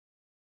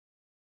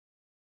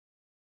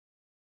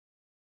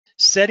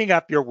setting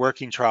up your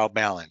working trial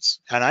balance.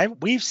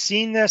 And we've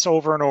seen this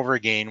over and over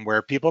again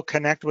where people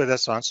connect with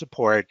us on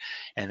support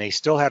and they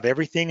still have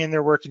everything in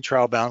their working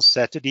trial balance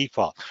set to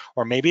default.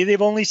 Or maybe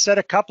they've only set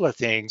a couple of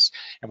things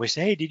and we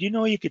say, hey, did you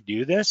know you could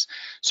do this?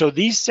 So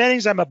these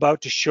settings I'm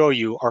about to show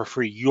you are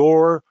for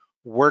your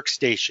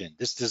workstation.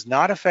 This does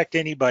not affect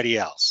anybody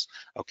else,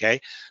 okay?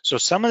 So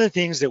some of the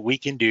things that we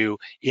can do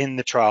in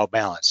the trial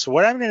balance. So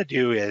what I'm gonna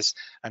do is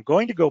I'm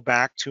going to go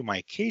back to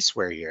my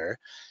CaseWare here,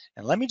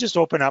 and let me just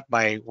open up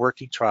my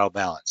working trial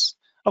balance.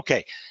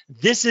 Okay,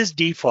 this is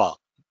default.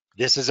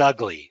 This is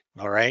ugly,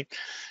 all right?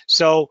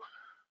 So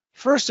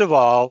first of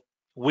all,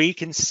 we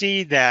can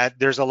see that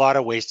there's a lot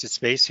of wasted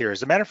space here.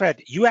 As a matter of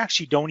fact, you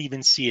actually don't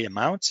even see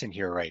amounts in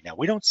here right now.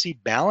 We don't see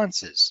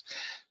balances.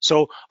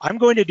 So I'm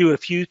going to do a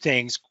few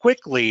things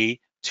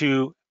quickly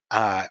to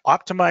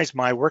optimize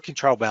my working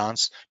trial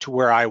balance to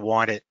where I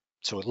want it,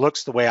 so it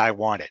looks the way I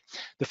want it.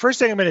 The first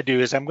thing I'm going to do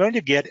is I'm going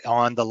to get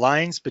on the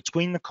lines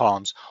between the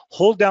columns,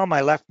 hold down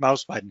my left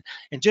mouse button,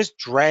 and just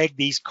drag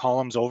these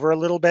columns over a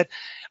little bit.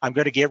 I'm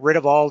going to get rid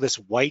of all this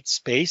white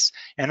space.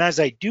 And as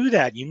I do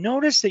that, you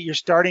notice that you're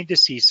starting to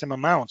see some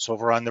amounts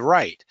over on the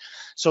right.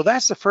 So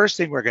that's the first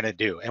thing we're going to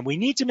do. And we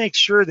need to make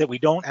sure that we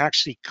don't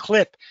actually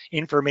clip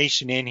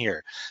information in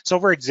here. So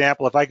for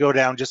example, if I go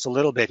down just a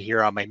little bit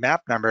here on my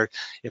map number,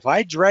 if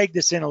I drag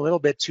this in a little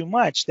bit too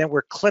much, then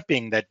we're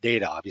clipping that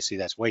data. Obviously,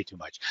 that's way too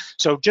much.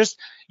 So just,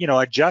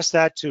 adjust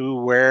that to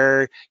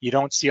where you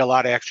don't see a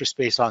lot of extra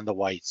space on the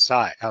right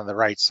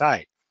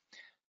side.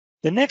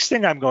 The next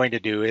thing I'm going to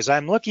do is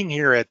I'm looking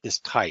here at this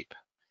type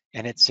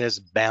and it says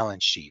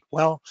balance sheet.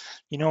 Well,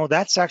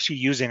 that's actually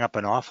using up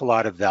an awful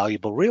lot of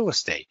valuable real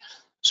estate.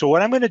 So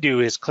what I'm going to do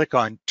is click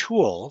on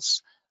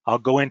Tools. I'll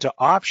go into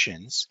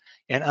Options,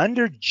 and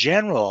under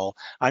General,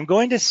 I'm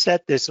going to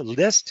set this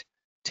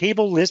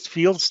table list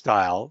field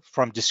style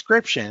from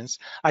descriptions.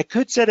 I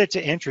could set it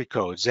to entry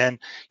codes, and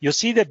you'll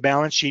see that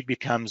balance sheet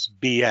becomes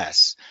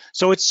BS.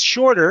 So it's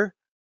shorter.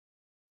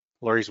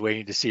 Lori's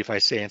waiting to see if I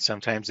say, and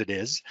sometimes it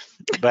is,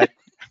 but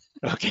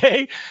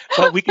okay,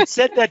 but we can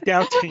set that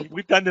down to,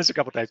 we've done this a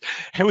couple times,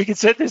 and we can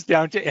set this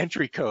down to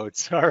entry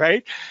codes, all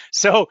right?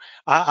 So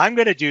I'm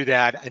gonna do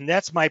that, and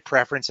that's my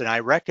preference, and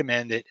I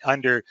recommend that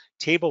under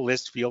table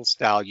list field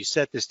style, you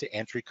set this to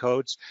entry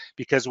codes,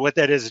 because what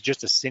that is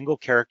just a single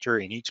character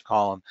in each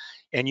column.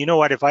 And you know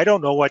what, if I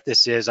don't know what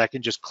this is, I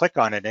can just click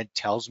on it and it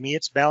tells me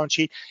it's balance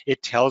sheet,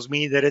 it tells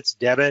me that it's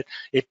debit,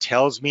 it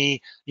tells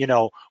me,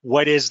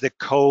 what is the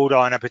code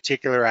on a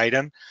particular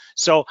item.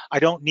 So I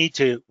don't need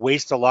to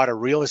waste a lot of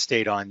real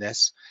estate on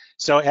this.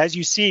 So as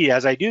you see,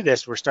 as I do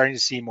this, we're starting to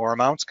see more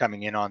amounts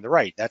coming in on the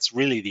right. That's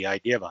really the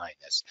idea behind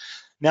this.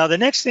 Now, the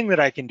next thing that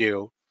I can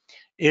do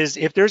is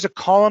if there's a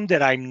column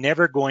that I'm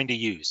never going to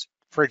use,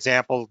 for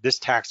example, this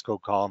tax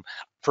code column,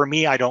 for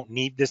me, I don't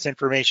need this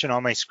information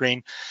on my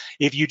screen.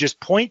 If you just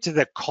point to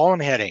the column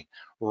heading,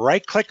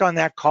 right click on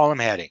that column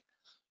heading,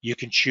 you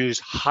can choose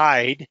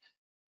hide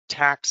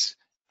tax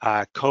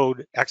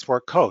code,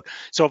 export code.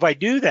 So if I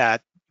do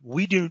that,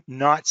 we do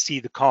not see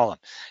the column.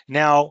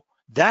 Now,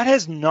 that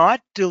has not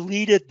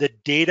deleted the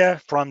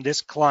data from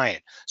this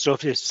client. So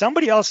if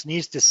somebody else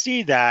needs to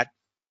see that,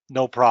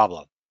 no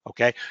problem,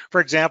 okay?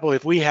 For example,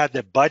 if we had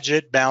the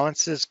budget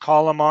balances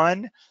column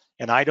on,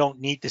 and I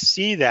don't need to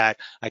see that,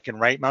 I can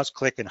right mouse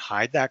click and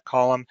hide that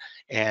column,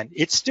 and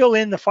it's still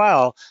in the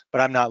file,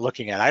 but I'm not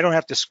looking at it. I don't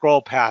have to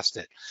scroll past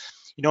it.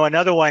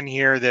 Another one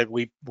here that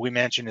we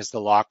mentioned is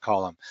the lock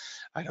column.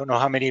 I don't know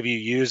how many of you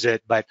use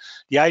it, but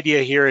the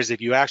idea here is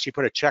if you actually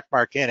put a check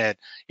mark in it,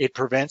 it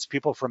prevents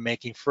people from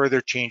making further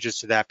changes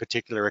to that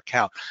particular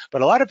account.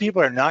 But a lot of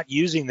people are not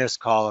using this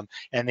column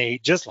and they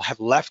just have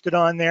left it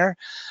on there.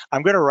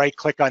 I'm going to right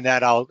click on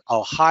that. I'll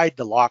hide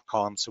the lock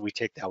column, so we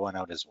take that one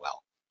out as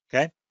well,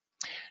 okay?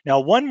 Now,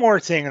 one more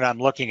thing that I'm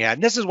looking at,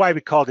 and this is why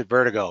we called it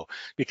vertigo,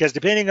 because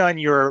depending on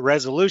your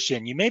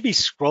resolution, you may be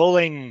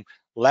scrolling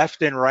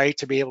left and right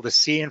to be able to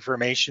see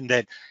information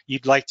that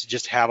you'd like to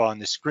just have on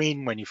the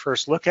screen when you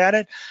first look at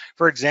it.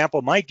 For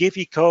example, my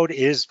Giphy code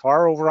is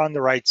far over on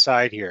the right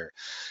side here.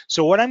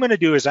 So what I'm going to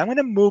do is I'm going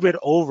to move it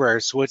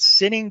over so it's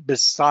sitting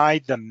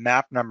beside the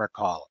map number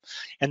column.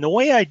 And the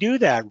way I do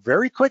that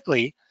very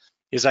quickly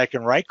is I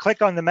can right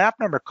click on the map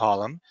number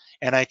column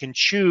and I can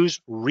choose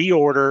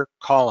reorder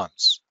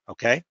columns,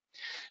 okay?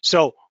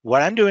 So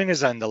what I'm doing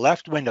is on the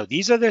left window,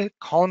 these are the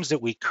columns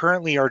that we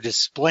currently are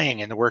displaying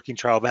in the working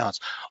trial balance.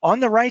 On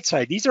the right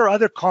side, these are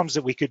other columns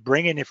that we could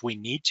bring in if we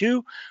need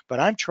to, but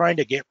I'm trying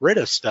to get rid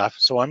of stuff,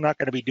 so I'm not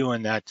going to be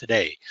doing that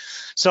today.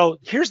 So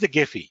here's the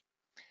Giphy.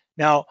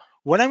 Now,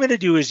 what I'm going to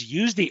do is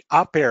use the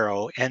up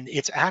arrow, and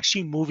it's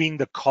actually moving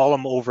the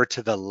column over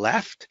to the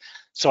left.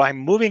 So I'm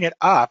moving it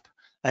up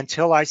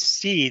until I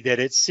see that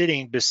it's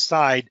sitting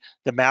beside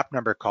the map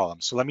number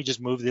column. So let me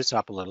just move this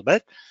up a little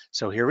bit.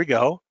 So here we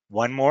go.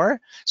 One more.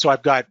 So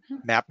I've got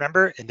map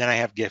number and then I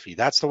have Giphy.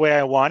 That's the way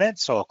I want it.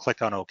 So I'll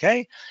click on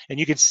OK. And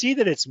you can see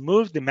that it's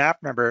moved the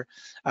map number,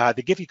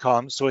 the Giphy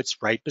column, so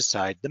it's right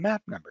beside the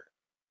map number.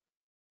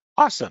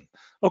 Awesome.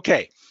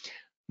 Okay.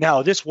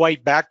 Now, this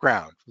white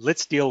background,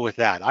 let's deal with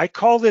that. I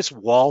call this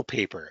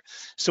wallpaper.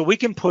 So we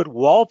can put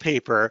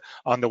wallpaper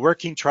on the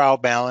working trial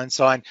balance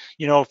on,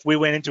 if we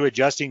went into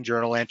adjusting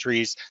journal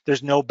entries,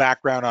 there's no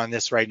background on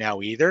this right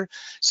now either.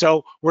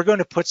 So we're going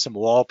to put some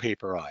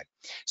wallpaper on.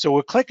 So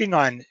we're clicking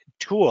on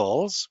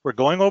Tools, we're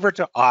going over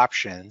to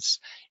Options,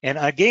 and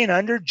again,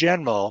 under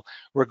General,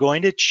 we're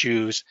going to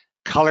choose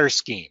color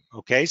scheme.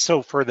 Okay,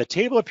 so for the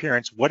table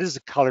appearance, what is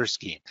the color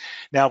scheme?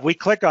 Now, if we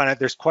click on it,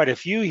 there's quite a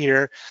few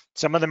here.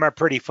 Some of them are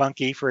pretty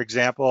funky. For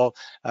example,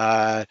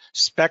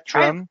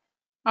 Spectrum.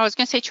 I was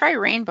going to say try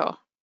rainbow.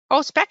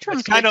 Oh,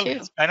 Spectrum's good too.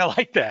 It's kind of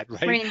like that,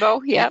 right?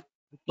 Rainbow, yep.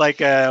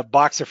 Like a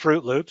box of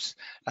Fruit Loops.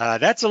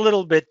 That's a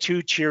little bit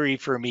too cheery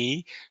for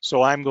me,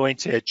 so I'm going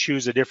to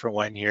choose a different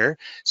one here.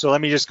 So let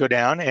me just go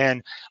down,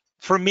 and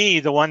for me,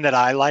 the one that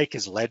I like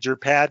is Ledger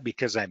Pad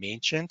because I'm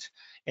ancient,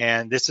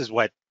 and this is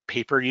what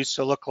paper used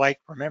to look like.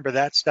 Remember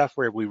that stuff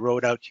where we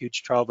wrote out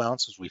huge trial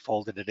balances, we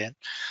folded it in?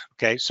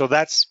 Okay, so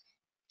that's,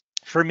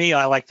 for me,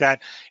 I like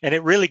that. And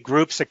it really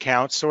groups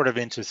accounts sort of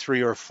into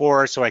 3 or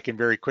 4, so I can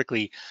very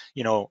quickly,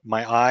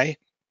 my eye,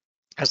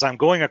 as I'm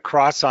going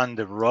across on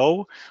the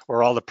row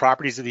or all the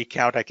properties of the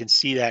account, I can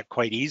see that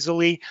quite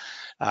easily.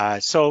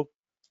 So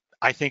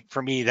I think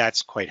for me,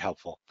 that's quite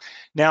helpful.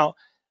 Now,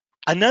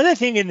 another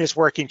thing in this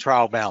working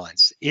trial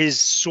balance is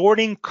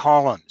sorting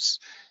columns.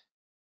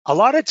 A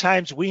lot of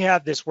times we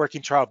have this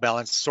working trial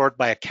balance sort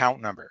by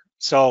account number.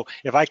 So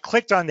if I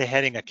clicked on the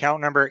heading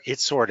account number,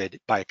 it's sorted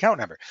by account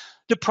number.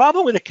 The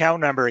problem with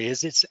account number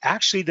is it's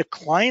actually the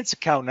client's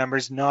account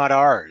numbers, not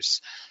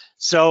ours.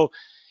 So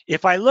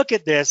if I look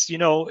at this,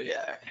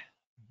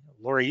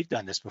 Lori, you've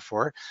done this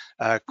before,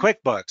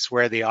 QuickBooks,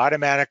 where they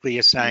automatically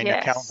assign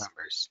account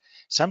numbers.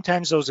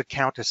 Sometimes those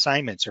account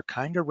assignments are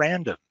kind of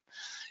random.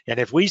 And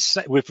if we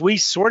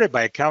sorted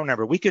by account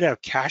number, we could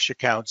have cash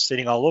accounts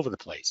sitting all over the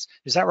place.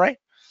 Is that right?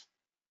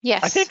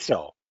 Yes. I think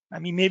so. I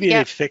mean, maybe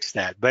they fixed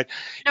that, but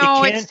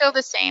no, it's still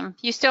the same.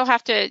 You still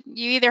have to,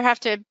 you either have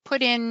to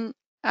put in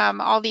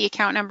all the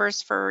account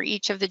numbers for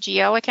each of the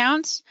GL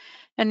accounts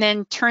and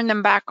then turn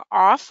them back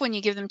off when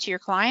you give them to your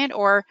client,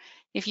 or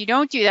if you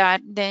don't do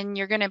that, then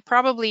you're going to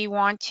probably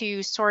want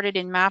to sort it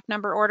in map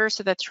number order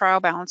so that trial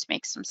balance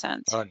makes some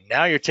sense. Oh,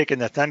 now you're taking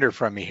the thunder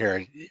from me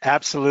here.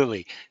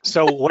 Absolutely.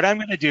 So what I'm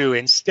going to do,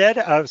 instead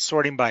of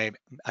sorting by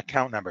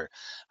account number,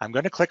 I'm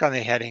going to click on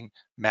the heading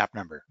map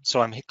number. So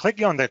I'm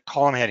clicking on the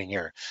column heading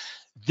here.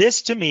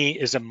 This to me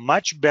is a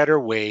much better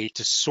way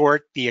to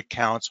sort the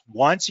accounts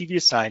once you've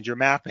assigned your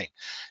mapping,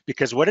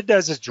 because what it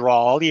does is draw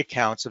all the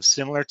accounts of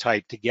similar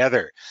type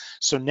together.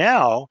 So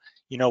now,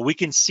 we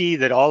can see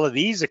that all of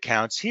these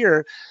accounts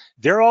here,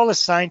 they're all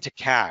assigned to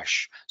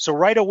cash. So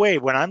right away,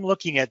 when I'm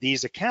looking at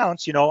these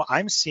accounts,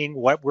 I'm seeing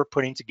what we're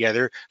putting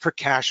together for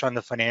cash on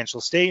the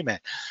financial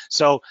statement.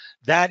 So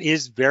that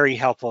is very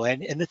helpful.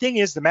 And the thing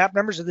is, the map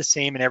numbers are the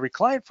same in every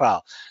client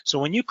file. So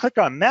when you click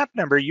on map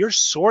number, you're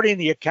sorting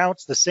the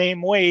accounts the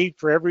same way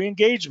for every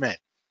engagement,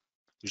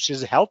 which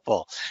is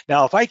helpful.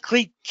 Now, if I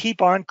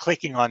keep on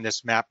clicking on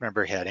this map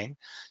number heading,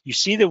 you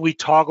see that we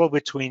toggle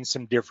between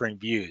some different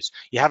views.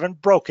 You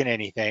haven't broken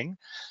anything.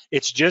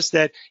 It's just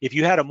that if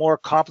you had a more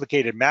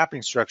complicated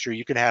mapping structure,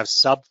 you can have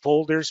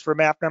subfolders for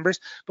map numbers,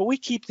 but we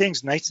keep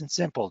things nice and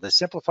simple. The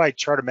simplified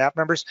chart of map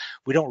numbers,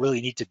 we don't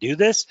really need to do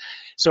this.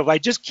 So if I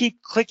just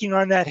keep clicking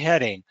on that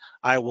heading,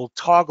 I will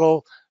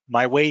toggle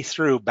my way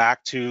through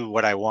back to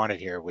what I wanted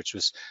here, which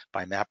was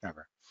by map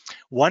number.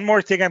 One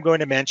more thing I'm going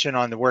to mention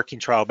on the working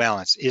trial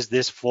balance is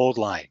this fold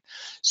line.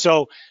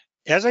 So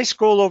as I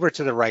scroll over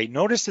to the right,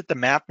 notice that the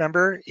map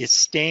number is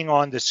staying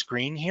on the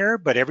screen here,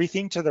 but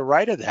everything to the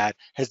right of that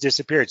has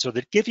disappeared. So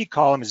the Giphy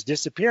column is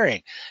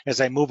disappearing as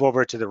I move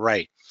over to the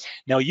right.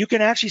 Now you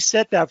can actually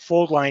set that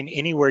fold line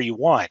anywhere you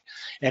want,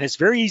 and it's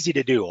very easy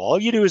to do. All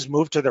you do is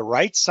move to the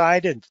right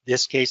side, in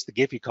this case, the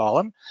Giphy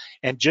column,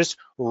 and just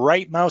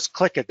right mouse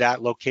click at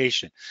that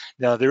location.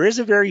 Now there is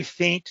a very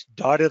faint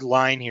dotted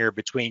line here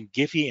between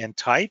Giphy and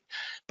type,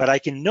 but I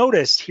can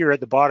notice here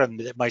at the bottom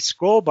that my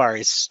scroll bar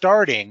is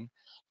starting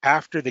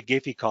after the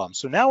Giphy column.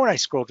 So now when I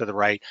scroll to the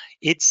right,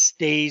 it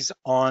stays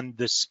on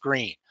the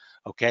screen,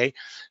 okay?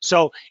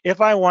 So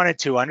if I wanted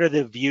to, under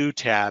the View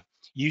tab,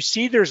 you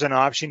see there's an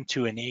option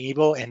to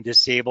enable and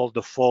disable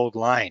the fold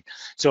line.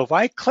 So if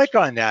I click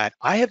on that,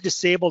 I have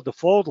disabled the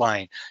fold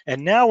line,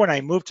 and now when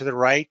I move to the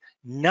right,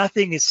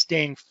 nothing is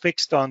staying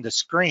fixed on the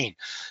screen.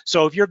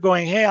 So if you're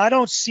going, hey, I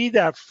don't see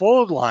that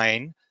fold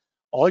line,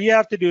 all you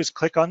have to do is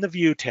click on the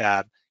View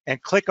tab and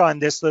click on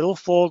this little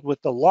fold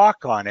with the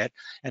lock on it,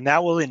 and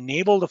that will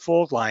enable the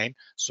fold line.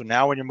 So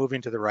now when you're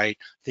moving to the right,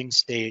 things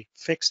stay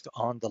fixed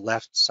on the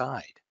left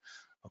side,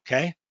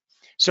 okay?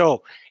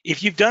 So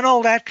if you've done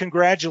all that,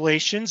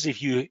 congratulations.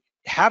 If you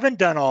haven't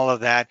done all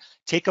of that,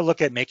 take a look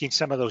at making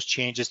some of those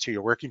changes to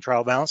your working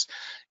trial balance,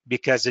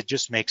 because it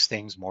just makes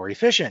things more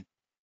efficient,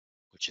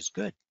 which is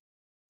good.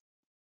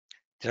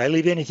 Did I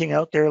leave anything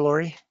out there,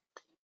 Lori?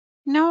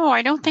 No,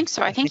 I don't think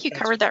so. I think you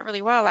covered that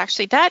really well,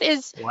 actually. That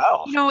is,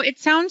 wow. It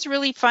sounds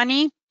really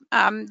funny.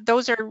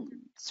 Those are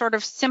sort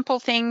of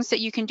simple things that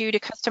you can do to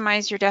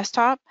customize your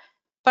desktop.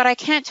 but I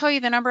can't tell you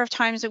the number of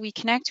times that we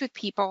connect with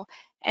people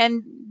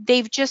and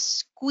they've just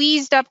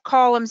squeezed up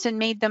columns and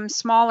made them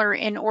smaller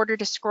in order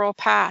to scroll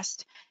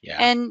past. Yeah.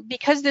 And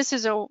because this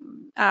is a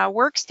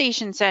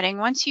workstation setting,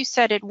 once you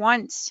set it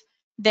once,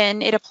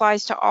 then it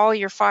applies to all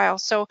your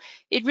files. So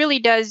it really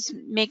does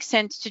make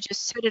sense to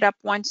just set it up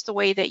once the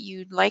way that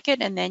you'd like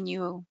it, and then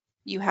you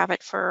have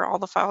it for all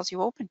the files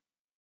you open.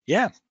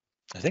 Yeah,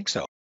 I think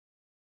so.